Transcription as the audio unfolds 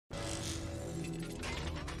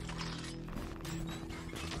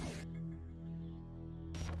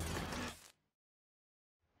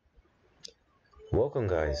Welcome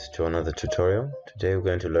guys to another tutorial. Today we're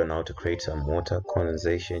going to learn how to create some water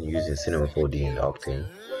condensation using Cinema 4D and Octane.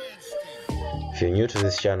 If you're new to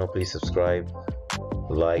this channel, please subscribe,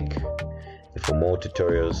 like, and for more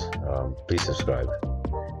tutorials, please subscribe.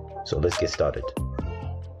 So let's get started.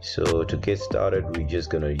 So to get started, we're just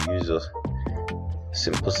gonna use a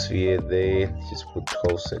simple sphere there. Just put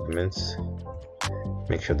 12 segments.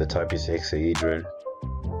 Make sure the type is hexahedron,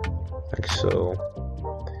 like so.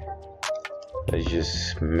 Let's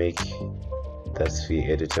just make that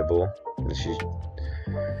sphere editable.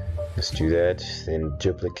 Let's do that. Then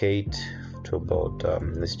duplicate to about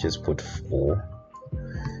let's just put 4,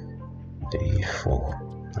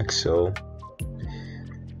 like so.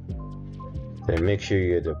 Then make sure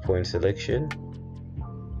you get the point selection.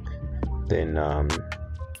 Then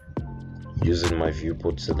using my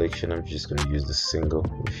viewport selection, I'm just going to use the single.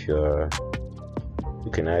 If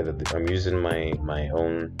you can either, I'm using my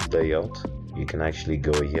own layout. You can actually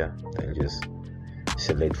go here and just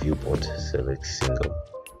select viewport, select single.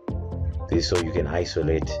 This so you can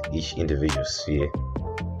isolate each individual sphere,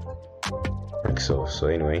 like so. So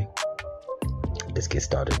anyway, let's get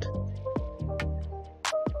started.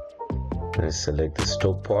 Let's select the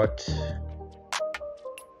stroke part.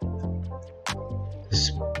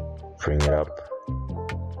 Just bring it up.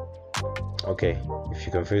 Okay, if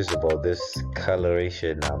you're confused about this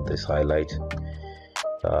coloration and this highlight,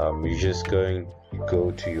 you're just going to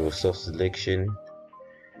go to your soft selection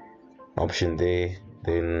option there,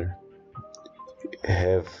 then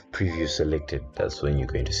have preview selected. That's when you're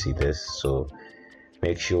going to see this. So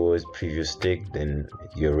make sure it's preview stick, then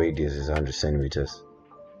your radius is 100 centimeters.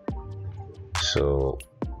 So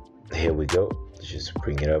here we go. Let's just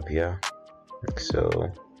bring it up here, like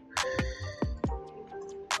so.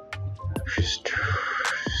 Just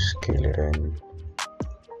scale it and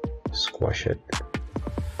squash it.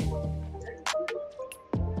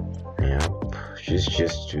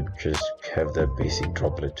 Just to have that basic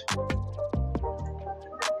droplet.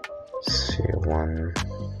 Sphere 1,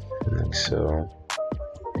 like so.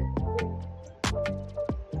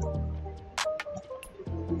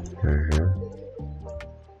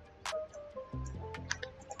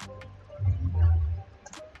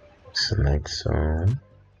 Like so.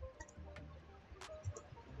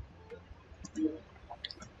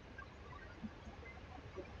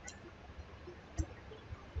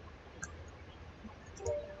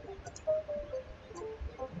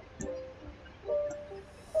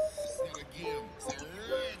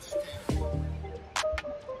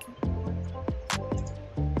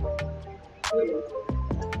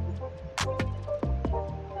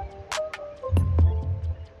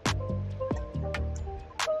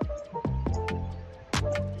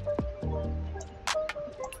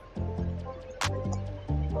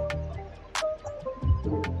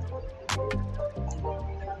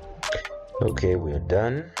 Okay, we're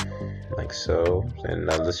done, like so. And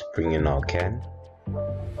now let's bring in our can.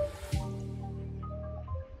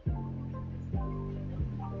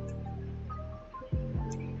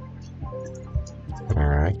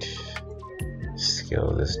 Alright,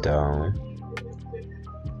 scale this down.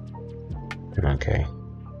 Okay,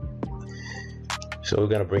 so we're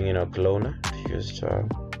gonna bring in our cloner. Just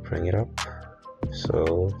bring it up.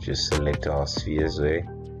 So just select our spheres there.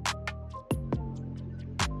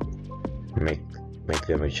 Make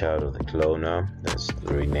them a child of the cloner. Let's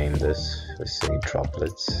rename this. Let's say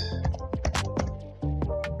droplets.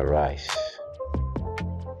 Alright.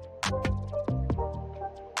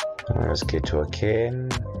 Let's get to a can.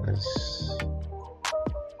 Let's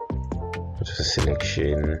go to the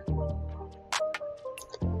selection.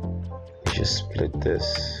 Just split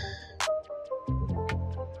this.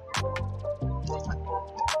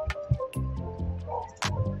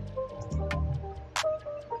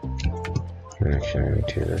 Actually, let me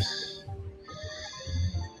do this.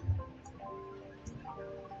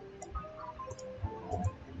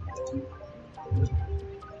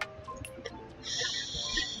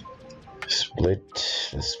 Split.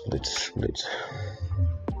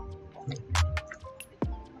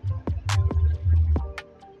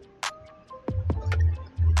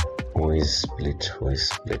 Always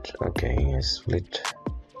split. Okay, split.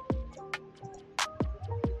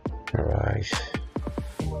 Alright.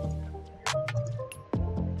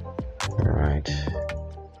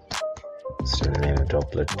 Let's rename a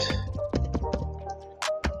droplet.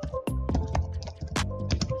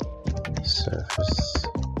 Surface.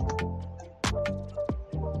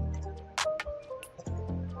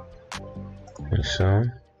 Like so.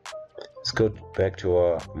 Let's go back to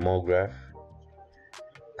our MoGraph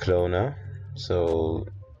cloner. So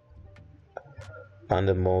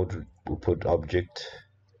under mode, we put object,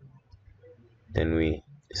 Then we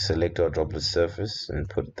select our droplet surface and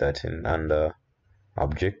put that in under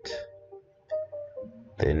object.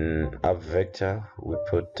 Then up vector we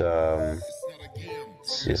put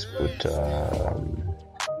let's just put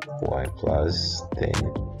y plus, then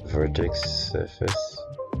vertex surface,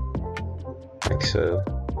 like so.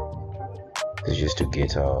 This is just to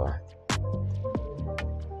get our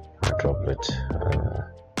droplet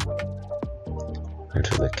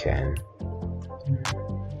into the can.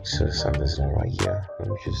 So something's not right here. Let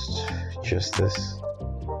me just adjust this.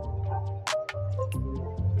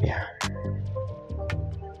 Yeah.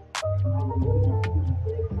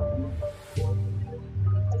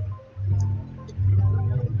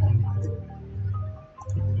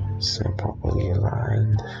 It's not properly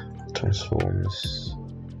aligned. Transforms.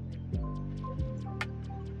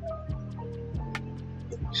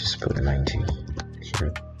 Just put 90.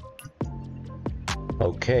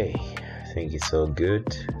 Okay, I think it's all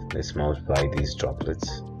good. Let's multiply these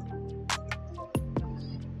droplets.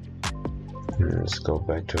 Let's go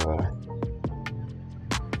back to our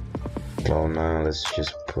cloner. Let's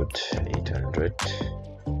just put 800,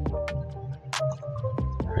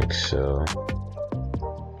 like so.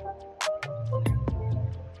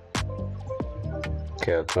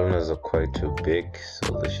 Okay, our cloners are quite too big,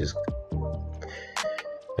 so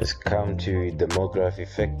let's come to demograph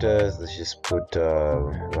effectors. Let's just put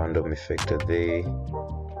random effector there,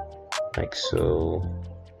 like so.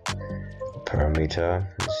 Parameter,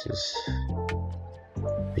 let's just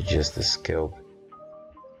adjust the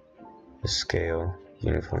scale,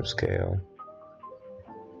 uniform scale.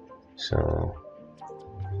 So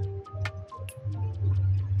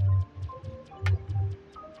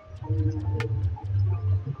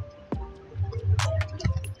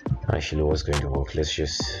actually what's going to work, let's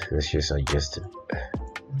just adjust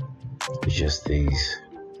these.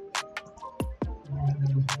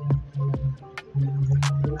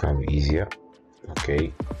 That'll be easier.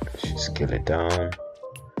 Okay, should scale it down.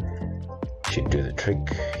 Should do the trick.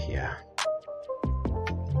 Yeah,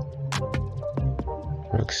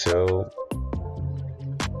 like so.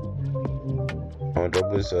 Our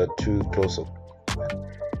doubles are too close up.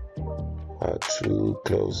 Too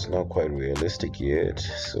close, not quite realistic yet.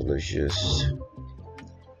 So let's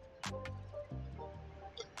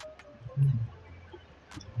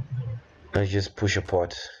just push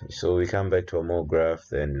apart. So we come back to a more graph,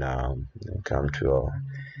 then come to our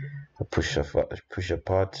push apart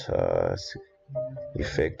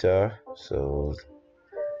effector. So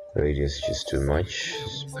radius is just too much.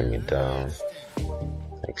 Just bring it down,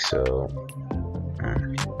 like so.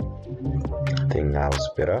 I think now it's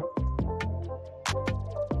better.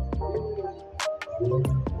 I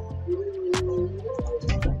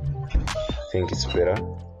think it's better.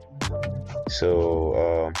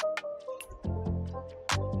 So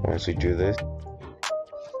once we do this,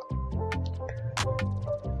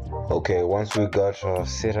 okay, once we got our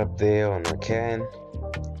setup there on our can,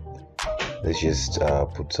 let's just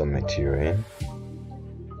put some material in.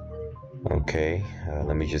 Okay,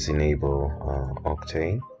 let me just enable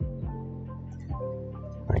Octane,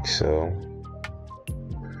 like so.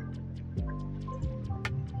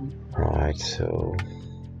 Alright, so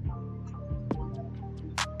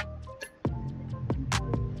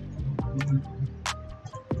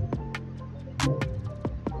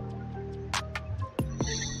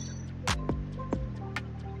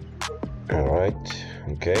alright,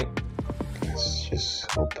 okay, let's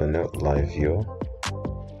just open up live view.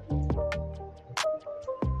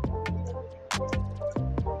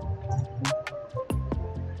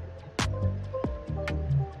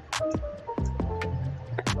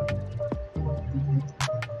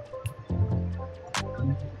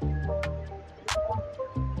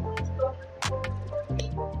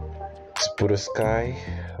 Let's put a sky,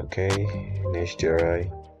 okay, in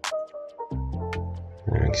HDRI,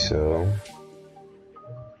 like so.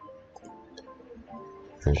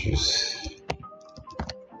 Let's just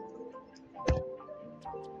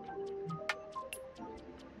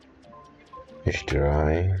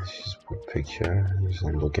HDRI, let's just put picture.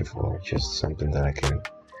 I'm looking for just something that I can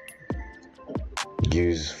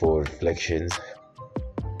use for reflections.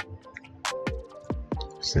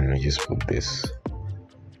 So let me just put this.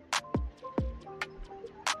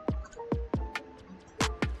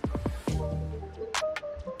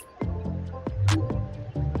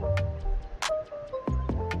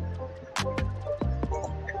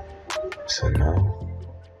 So now,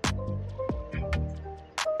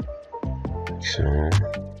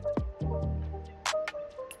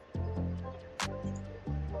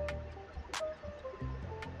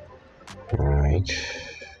 alright,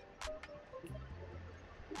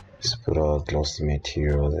 let's put our glossy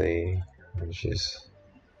material there, Let's just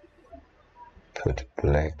put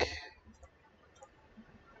black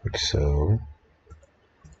like so.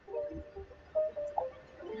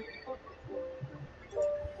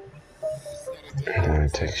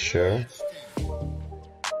 Texture,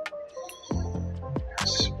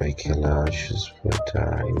 specular, just put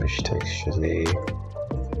image texture there.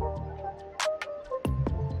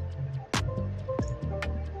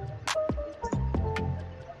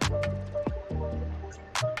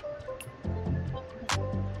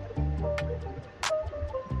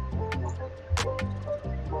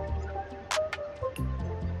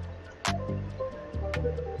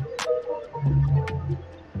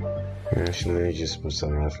 Actually, let me just put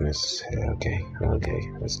some roughness here. Okay,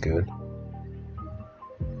 that's good.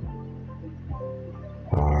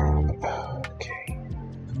 Okay.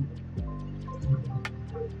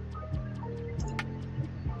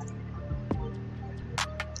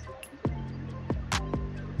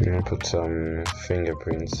 I'm gonna put some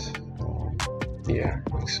fingerprints. Yeah,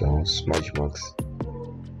 like so. Smudge marks.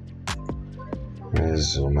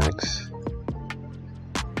 Zoom X.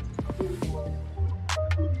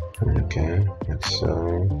 Okay, like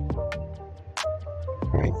so.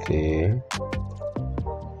 Right there.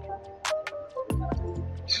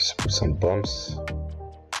 Just put some bumps.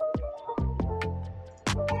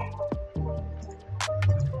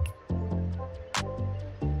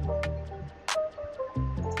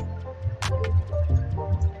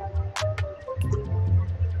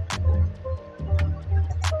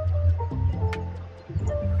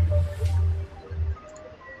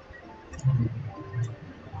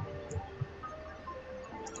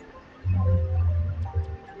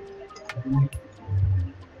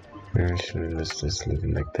 Actually, let's just leave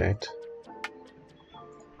it like that.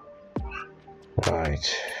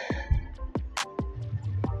 Right.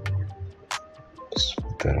 Just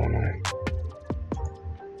put that on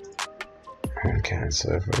a can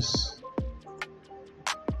surface.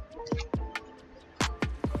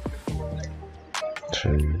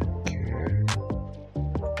 Trim can.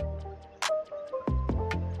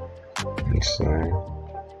 Like so.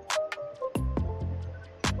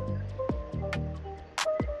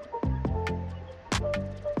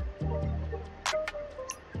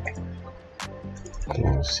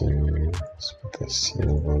 Closing, let's put the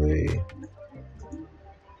silver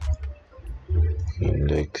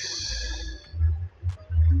index.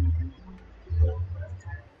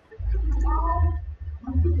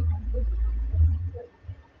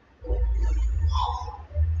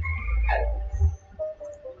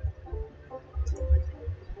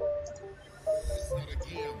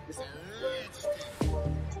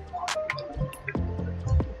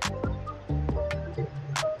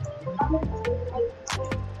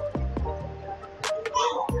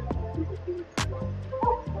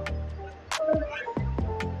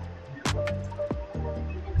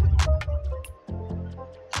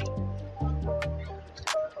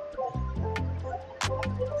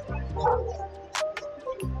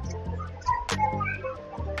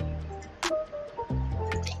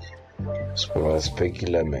 For a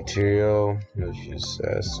specular material, let's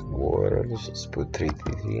just water. Let's just put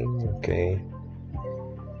 333. Okay.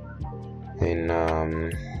 And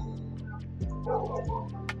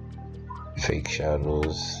fake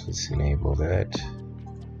shadows. Let's enable that.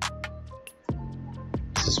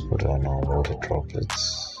 Let's just put on our water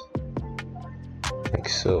droplets, like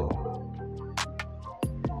so.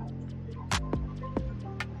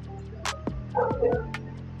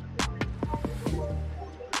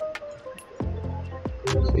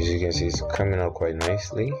 As you can see, it's coming out quite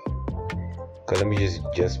nicely. Okay, let me just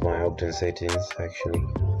adjust my Octane settings. Actually,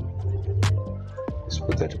 let's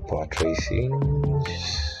put that to part tracing,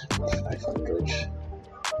 500.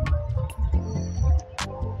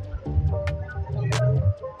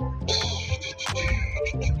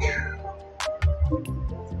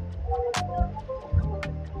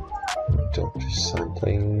 Top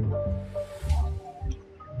sampling.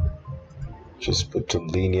 Just put to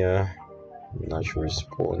linear. Natural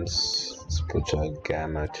response. Let's put our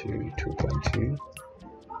gamma to 2.2,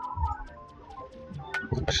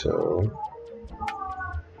 like so.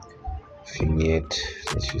 Vignette,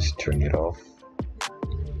 let's just turn it off.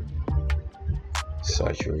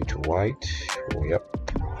 Saturate to white. Yep.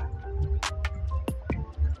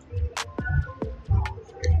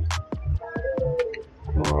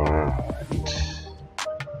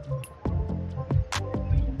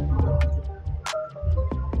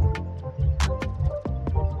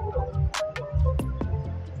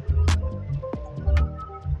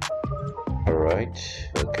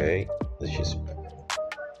 Okay, let's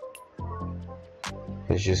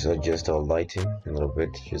just adjust our lighting a little bit.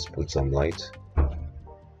 Just put some light.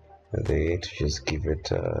 there to just give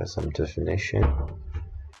it some definition.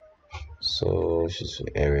 So it's just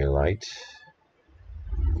area light.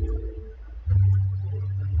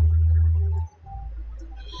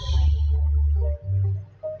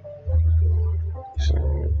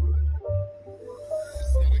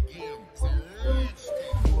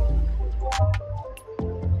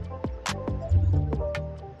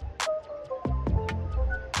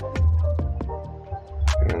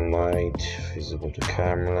 Light visible to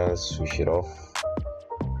camera, switch it off.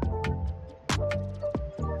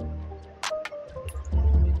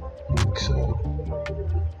 So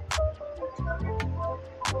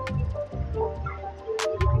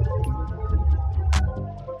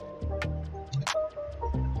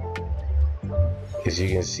as you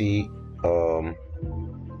can see,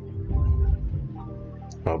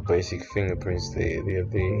 our basic fingerprints, they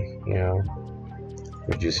you know,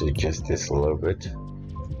 we just adjust this a little bit.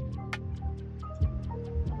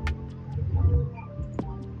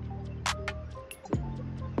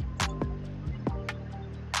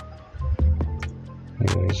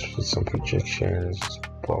 Let's put some projections,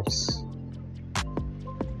 box,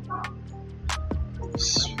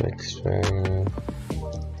 specs,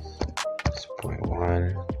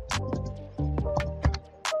 6.1.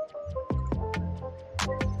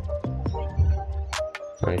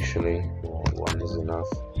 Actually, one is enough.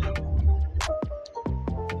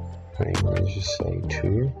 Let's just say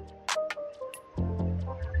 2.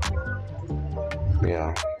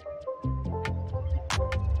 Yeah.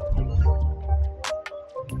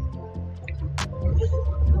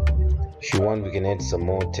 If you want, we can add some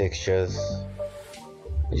more textures.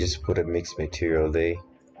 Just put a mixed material there.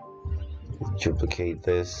 Duplicate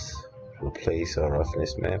this. Replace our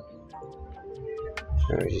roughness map.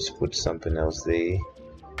 And we just put something else there.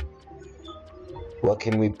 What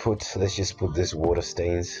can we put? Let's just put this water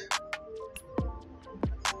stains.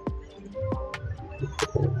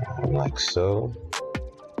 Like so.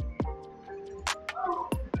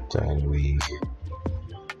 Then we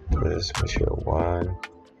put this material 1.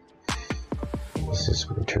 This is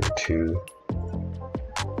material 2.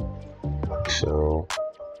 So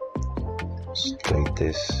just like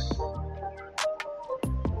this.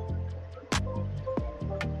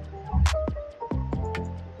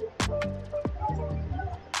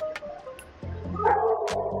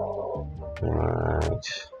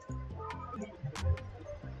 Right.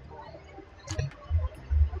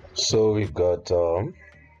 So we've got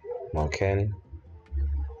Octane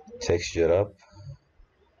textured up.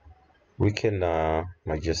 We can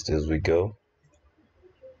adjust as we go.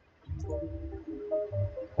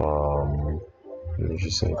 Let me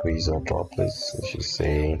just increase our droplets. Let's just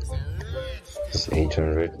say it's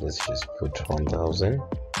 800. Let's just put 1000.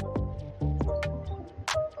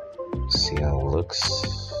 See how it looks.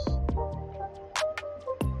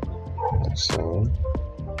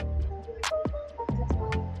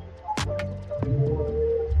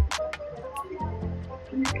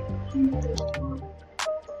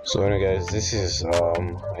 So anyway guys, this is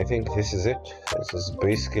I think this is it. This is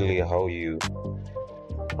basically how you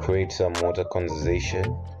create some water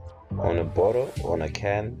condensation on a bottle, on a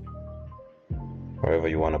can, wherever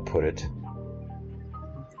you want to put it.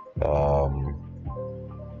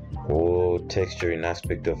 All texturing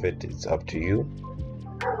aspect of it, it's up to you.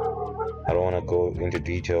 I don't want to go into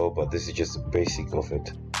detail, but this is just the basic of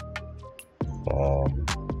it.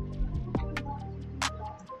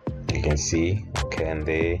 You can see can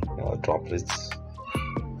they droplets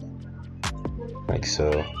like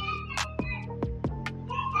so.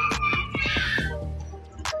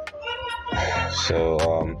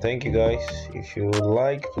 So thank you guys. If you would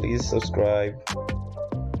like, please subscribe.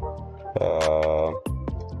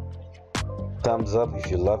 Thumbs up if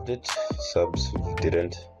you loved it, subs if you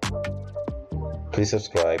didn't. Please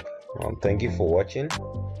subscribe. Thank you for watching.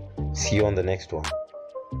 See you on the next one.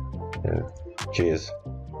 Cheers.